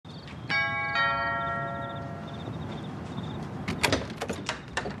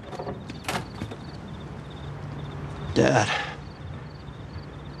Dad.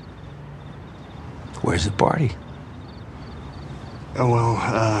 Where's the party? Oh, well,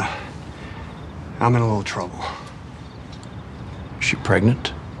 I'm in a little trouble. Is she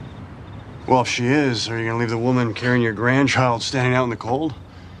pregnant? Well, if she is, are you gonna leave the woman carrying your grandchild standing out in the cold?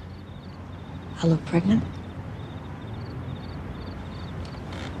 I look pregnant?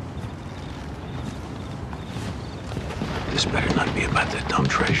 This better not be about that dumb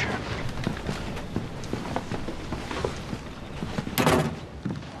treasure.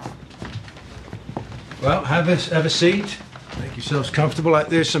 Well, have a seat. Make yourselves comfortable.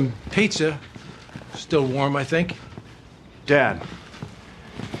 There's some pizza. Still warm, I think. Dad.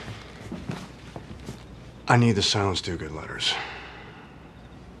 I need the Silence Dogood Letters.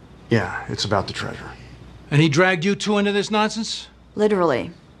 Yeah, it's about the treasure. And he dragged you two into this nonsense?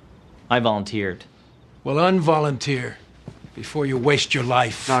 Literally. I volunteered. Well, unvolunteer before you waste your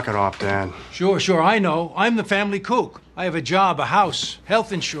life. Knock it off, Dad. Sure, I know. I'm the family kook. I have a job, a house,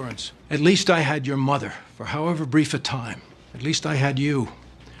 health insurance. At least I had your mother for however brief a time. At least I had you.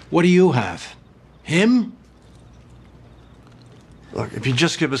 What do you have? Him? Look, if you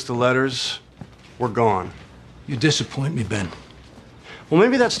just give us the letters, we're gone. You disappoint me, Ben. Well,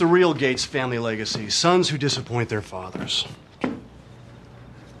 maybe that's the real Gates family legacy. Sons who disappoint their fathers.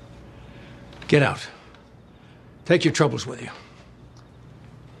 Get out. Take your troubles with you.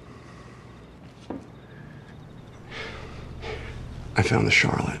 I found the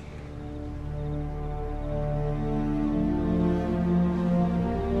Charlotte.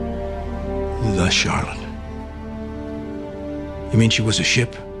 The Charlotte. You mean she was a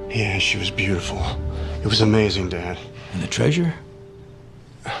ship? Yeah, she was beautiful. It was amazing, Dad. And the treasure?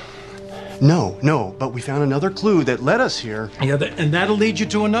 No, but we found another clue that led us here. Yeah, and that'll lead you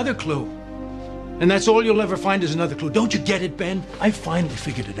to another clue. And that's all you'll ever find is another clue. Don't you get it, Ben? I finally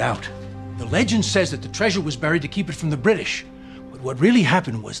figured it out. The legend says that the treasure was buried to keep it from the British. But what really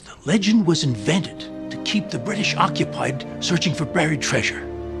happened was the legend was invented to keep the British occupied searching for buried treasure.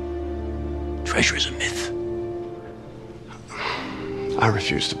 Treasure is a myth. I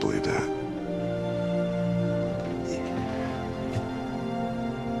refuse to believe that.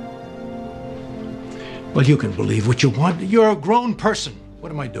 Well, you can believe what you want. You're a grown person.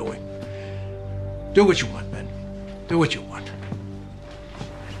 What am I doing? Do what you want, Ben. Do what you want.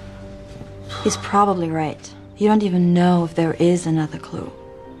 He's probably right. You don't even know if there is another clue.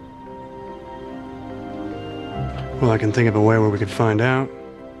 Well, I can think of a way where we could find out.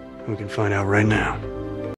 We can find out right now.